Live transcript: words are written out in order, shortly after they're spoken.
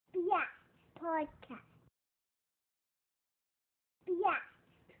podcast. Yeah,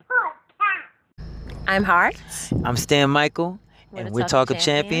 podcast. I'm Hart. I'm Stan Michael, We're and the we're Talking Talking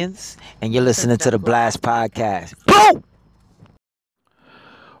Champions, and you're This is listening to the the Blast Blast Podcast. Boom!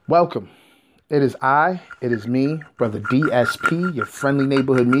 Welcome. It is me, Brother DSP, your friendly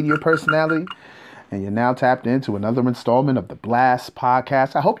neighborhood media personality, and you're now tapped into another installment of the Blast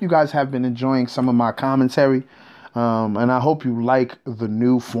Podcast. I hope you guys have been enjoying some of my commentary, and I hope you like the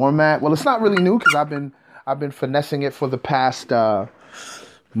new format. Well, it's not really new because I've been finessing it for the past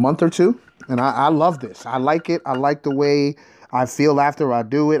month or two, and I love this. I like it. I like the way I feel after I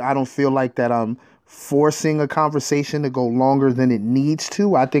do it. I don't feel like that I'm forcing a conversation to go longer than it needs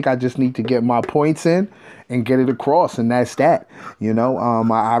to. I think I just need to get my points in and get it across, and that's that. You know,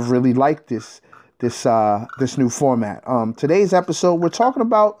 I've really liked this new format. Today's episode, we're talking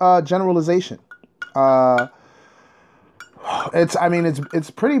about generalization. It's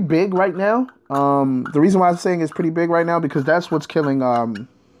pretty big right now. The reason why I'm saying it's pretty big right now because that's what's killing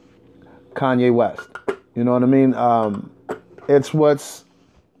Kanye West. You know what I mean? It's what's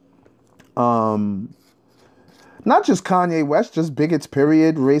not just Kanye West, just bigots,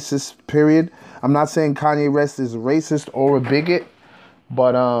 period, racist, period. I'm not saying Kanye West is a racist or a bigot,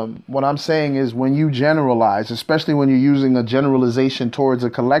 but what I'm saying is when you generalize, especially when you're using a generalization towards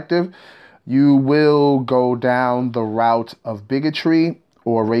a collective, you will go down the route of bigotry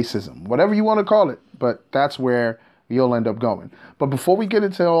or racism, whatever you want to call it, but that's where you'll end up going. But before we get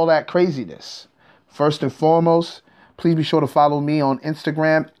into all that craziness, first and foremost, please be sure to follow me on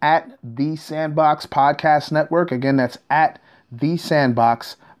Instagram at The Sandbox Podcast Network. Again, that's at The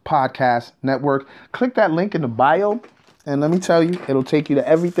Sandbox Podcast Network. Click that link in the bio, and let me tell you, it'll take you to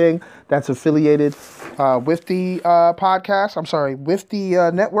everything that's affiliated with the podcast. With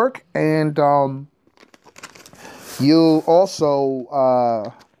the network. And you'll also,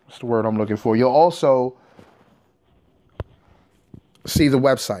 what's the word I'm looking for? You'll also see the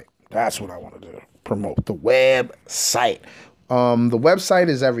website. That's what I wanted to promote. The website. The website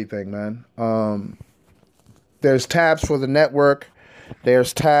is everything, man. There's tabs for the network.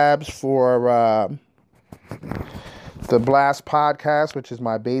 There's tabs for the Blast Podcast, which is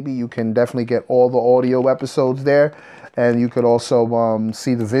my baby. You can definitely get all the audio episodes there. And you could also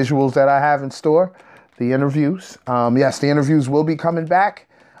see the visuals that I have in store. The interviews. Yes, the interviews will be coming back.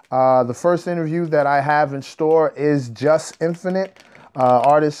 The first interview that I have in store is Just Infinite,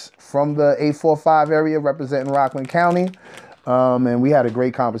 artist from the 845 area representing Rockland County. And we had a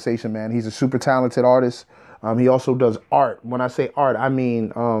great conversation, man. He's a super talented artist. He also does art. When I say art, I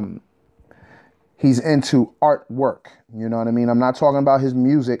mean he's into artwork. You know what I mean? I'm not talking about his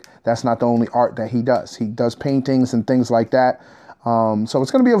music. That's not the only art that he does. He does paintings and things like that. So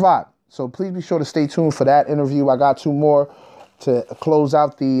it's going to be a vibe. So please be sure to stay tuned for that interview. I got two more to close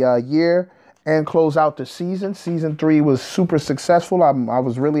out the year and close out the season. Season 3 was super successful. I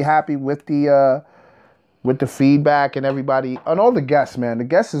was really happy with the feedback and everybody and all the guests, man. The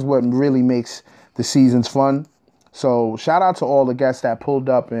guests is what really makes the seasons fun. So shout out to all the guests that pulled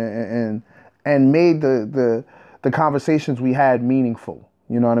up and made the conversations we had meaningful.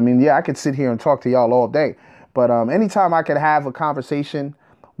 You know what I mean? Yeah, I could sit here and talk to y'all all day, but anytime I could have a conversation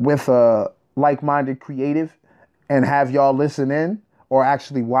with a like-minded creative and have y'all listen in or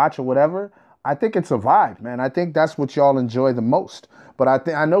actually watch or whatever, I think it's a vibe, man. I think that's what y'all enjoy the most. But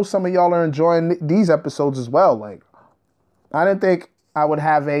I know some of y'all are enjoying these episodes as well. Like, I didn't think I would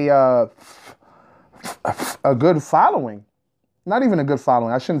have a good following. Not even a good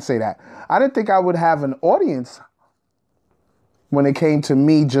following. I shouldn't say that. I didn't think I would have an audience when it came to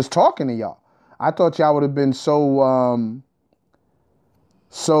me just talking to y'all. I thought y'all would have been so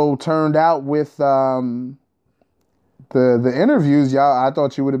turned out with the interviews, y'all. I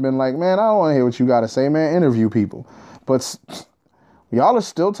thought you would have been like, man, I don't want to hear what you got to say, man. Interview people. But y'all are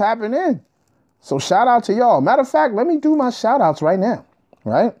still tapping in. So shout out to y'all. Matter of fact, let me do my shout outs right now.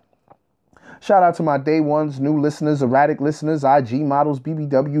 Right? Shout out to my day ones, new listeners, erratic listeners, IG models,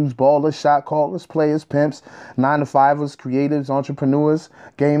 BBWs, ballers, shot callers, players, pimps, 9-to-5ers, creatives, entrepreneurs,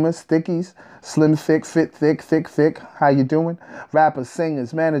 gamers, thickies, slim, thick, fit, thick. How you doing? Rappers,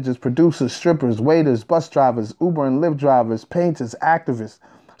 singers, managers, producers, strippers, waiters, bus drivers, Uber and Lyft drivers, painters, activists,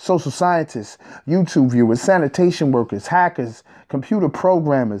 social scientists, YouTube viewers, sanitation workers, hackers, computer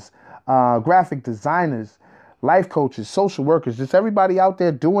programmers, graphic designers, life coaches, social workers, just everybody out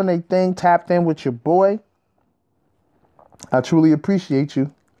there doing their thing, tapped in with your boy. I truly appreciate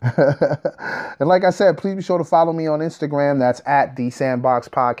you. And like I said, please be sure to follow me on Instagram. That's at The Sandbox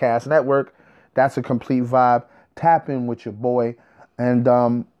Podcast Network. That's a complete vibe. Tap in with your boy.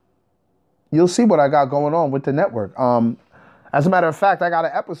 And you'll see what I got going on with the network. As a matter of fact, I got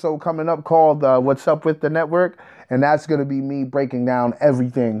an episode coming up called What's Up with the Network, and that's going to be me breaking down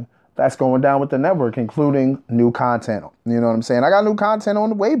everything that's going down with the network, including new content. You know what I'm saying? I got new content on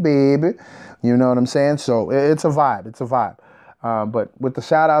the way, baby. You know what I'm saying? So it's a vibe. It's a vibe. But with the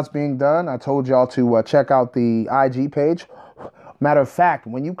shout outs being done, I told y'all to check out the IG page. Matter of fact,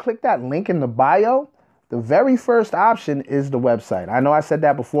 when you click that link in the bio, the very first option is the website. I know I said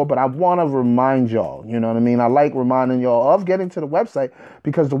that before, but I want to remind y'all, you know what I mean? I like reminding y'all of getting to the website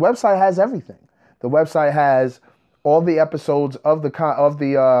because the website has everything. The website has all the episodes of the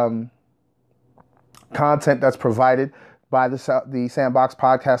content that's provided by the Sandbox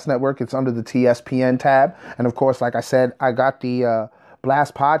Podcast Network. It's under the TSPN tab. And of course, like I said, I got the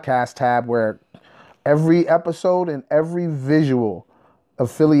Blast Podcast tab where every episode and every visual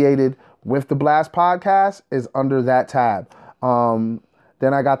affiliated with the Blast Podcast is under that tab.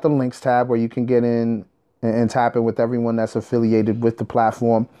 Then I got the links tab where you can get in and tap in with everyone that's affiliated with the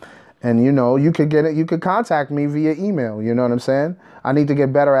platform. And, you know, you could get it. You could contact me via email. You know what I'm saying? I need to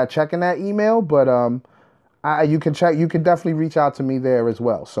get better at checking that email, but you can check. You can definitely reach out to me there as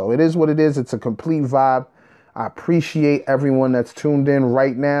well. So it is what it is. It's a complete vibe. I appreciate everyone that's tuned in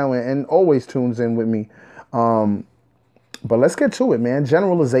right now and always tunes in with me. But let's get to it, man.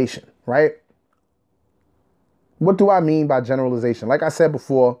 Generalization, right? What do I mean by generalization? Like I said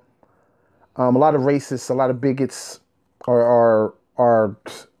before, a lot of racists, a lot of bigots are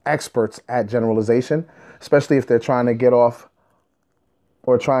experts at generalization, especially if they're trying to get off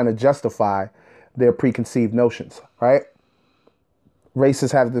or trying to justify their preconceived notions, right?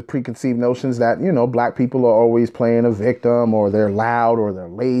 Racists have the preconceived notions that, you know, black people are always playing a victim, or they're loud, or they're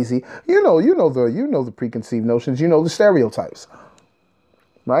lazy. You know the preconceived notions, you know the stereotypes,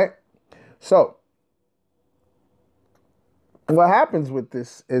 right? So what happens with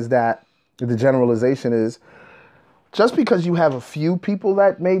this is that the generalization is just because you have a few people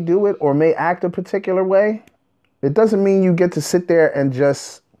that may do it or may act a particular way, it doesn't mean you get to sit there and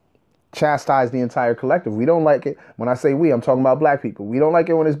just chastise the entire collective. We don't like it. When I say we, I'm talking about black people. We don't like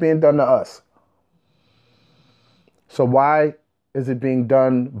it when it's being done to us. So why is it being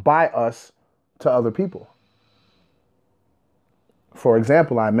done by us to other people? For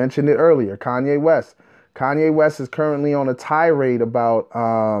example, I mentioned it earlier, Kanye West. Kanye West is currently on a tirade about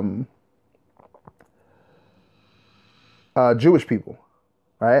Jewish people,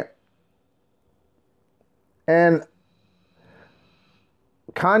 right? And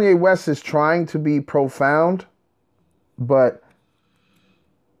Kanye West is trying to be profound, but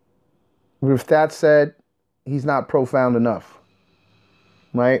with that said, he's not profound enough,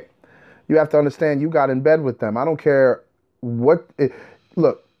 right? You have to understand, you got in bed with them. I don't care what.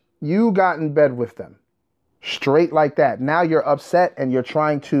 Look, you got in bed with them straight like that. Now you're upset and you're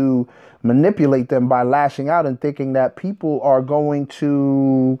trying to manipulate them by lashing out and thinking that people are going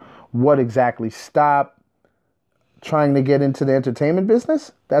to what exactly? Stop trying to get into the entertainment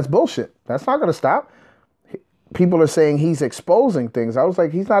business? That's bullshit. That's not going to stop. People are saying he's exposing things. I was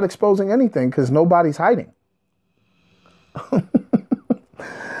like, he's not exposing anything because nobody's hiding.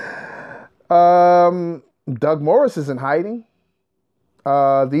 Doug Morris isn't hiding.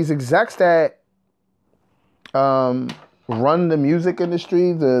 These execs that run the music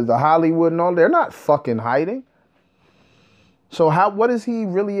industry, the Hollywood and all, they're not fucking hiding. So what is he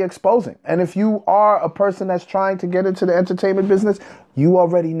really exposing? And if you are a person that's trying to get into the entertainment business, you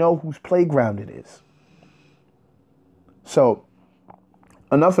already know whose playground it is. So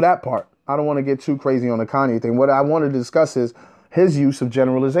enough of that part. I don't want to get too crazy on the Kanye thing. What I want to discuss is his use of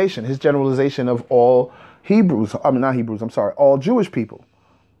generalization, his generalization of all all Jewish people.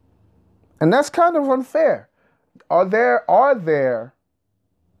 And that's kind of unfair. Are there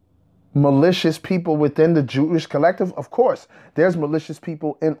malicious people within the Jewish collective? Of course, there's malicious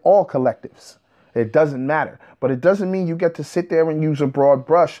people in all collectives. It doesn't matter. But it doesn't mean you get to sit there and use a broad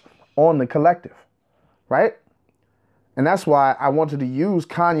brush on the collective, right? And that's why I wanted to use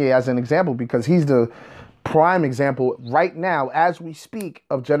Kanye as an example, because he's the prime example right now as we speak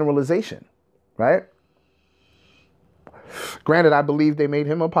of generalization, right? Granted, I believe they made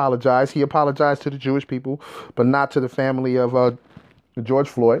him apologize. He apologized to the Jewish people, but not to the family of George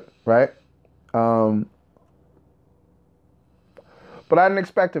Floyd, right? But I didn't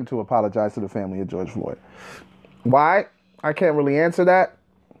expect him to apologize to the family of George Floyd. Why? I can't really answer that.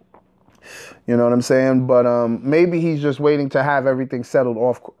 You know what I'm saying? But maybe he's just waiting to have everything settled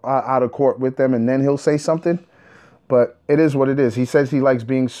out of court with them, and then he'll say something. But it is what it is. He says he likes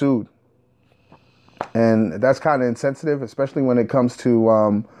being sued. And that's kind of insensitive, especially when it comes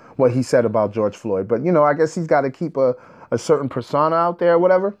to what he said about George Floyd. But, you know, I guess he's got to keep a certain persona out there or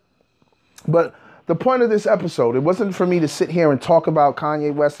whatever. But the point of this episode, it wasn't for me to sit here and talk about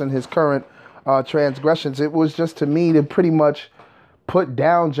Kanye West and his current transgressions. It was just to me to pretty much put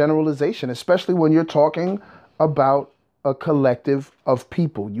down generalization, especially when you're talking about a collective of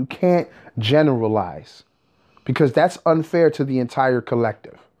people. You can't generalize because that's unfair to the entire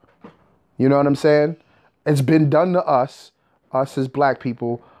collective. You know what I'm saying? It's been done to us as black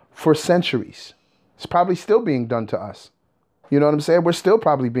people, for centuries. It's probably still being done to us. You know what I'm saying? We're still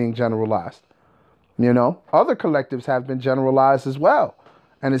probably being generalized. You know, other collectives have been generalized as well,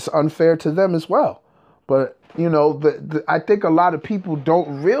 and it's unfair to them as well. But, you know, I think a lot of people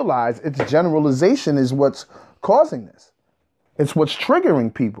don't realize it's generalization is what's causing this. It's what's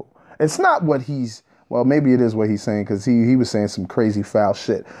triggering people. It's not what well, maybe it is what he's saying, because he was saying some crazy foul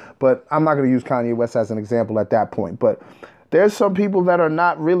shit. But I'm not going to use Kanye West as an example at that point. But there's some people that are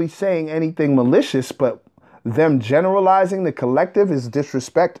not really saying anything malicious, but them generalizing the collective is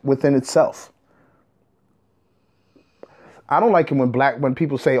disrespect within itself. I don't like it when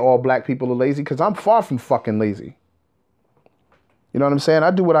people say all black people are lazy, because I'm far from fucking lazy. You know what I'm saying?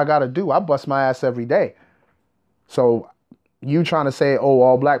 I do what I got to do. I bust my ass every day. So you trying to say, oh,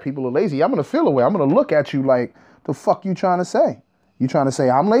 all black people are lazy, I'm going to feel away. I'm going to look at you like, the fuck you trying to say? You trying to say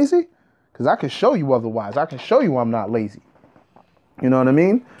I'm lazy? Because I can show you otherwise. I can show you I'm not lazy. You know what I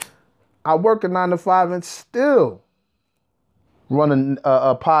mean? I work a 9 to 5 and still run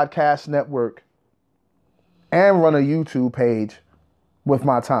a podcast network and run a YouTube page with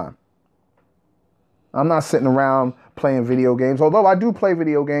my time. I'm not sitting around playing video games, although I do play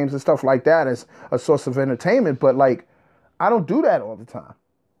video games and stuff like that as a source of entertainment, but like, I don't do that all the time.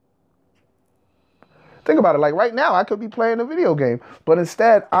 Think about it, like right now, I could be playing a video game, but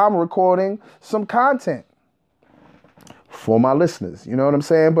instead I'm recording some content for my listeners. You know what I'm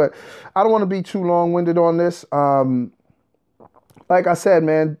saying? But I don't want to be too long-winded on this. Like I said,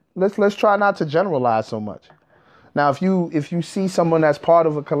 man, let's try not to generalize so much. Now, if you see someone that's part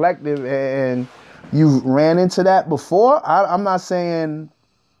of a collective and you've ran into that before, I'm not saying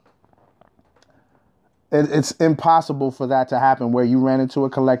it's impossible for that to happen, where you ran into a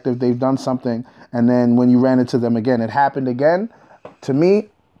collective, they've done something, and then when you ran into them again, it happened again. To me,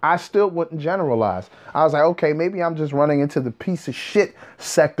 I still wouldn't generalize. I was like, okay, maybe I'm just running into the piece of shit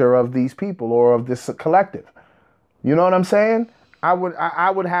sector of these people or of this collective. You know what I'm saying? I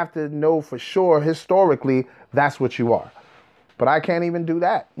would have to know for sure historically that's what you are. But I can't even do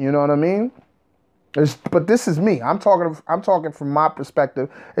that. You know what I mean? But this is me. I'm talking from my perspective.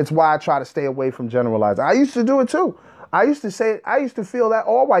 It's why I try to stay away from generalizing. I used to do it too. I used to feel that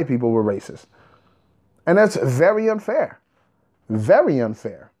all white people were racist. And that's very unfair. Very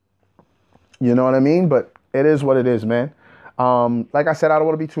unfair. You know what I mean? But it is what it is, man. Like I said, I don't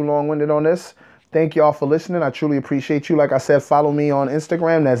want to be too long-winded on this. Thank y'all for listening. I truly appreciate you. Like I said, follow me on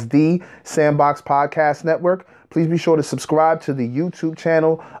Instagram. That's the Sandbox Podcast Network. Please be sure to subscribe to the YouTube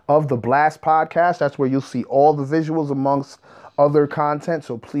channel of the Blast Podcast. That's where you'll see all the visuals amongst other content.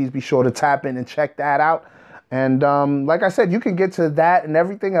 So please be sure to tap in and check that out. And like I said, you can get to that and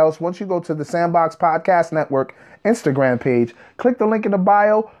everything else once you go to the Sandbox Podcast Network Instagram page. Click the link in the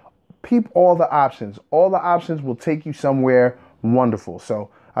bio. Peep all the options. All the options will take you somewhere wonderful. So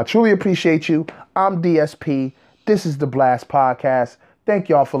I truly appreciate you. I'm DSP. This is the Blast Podcast. Thank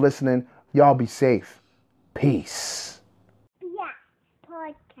y'all for listening. Y'all be safe. Peace.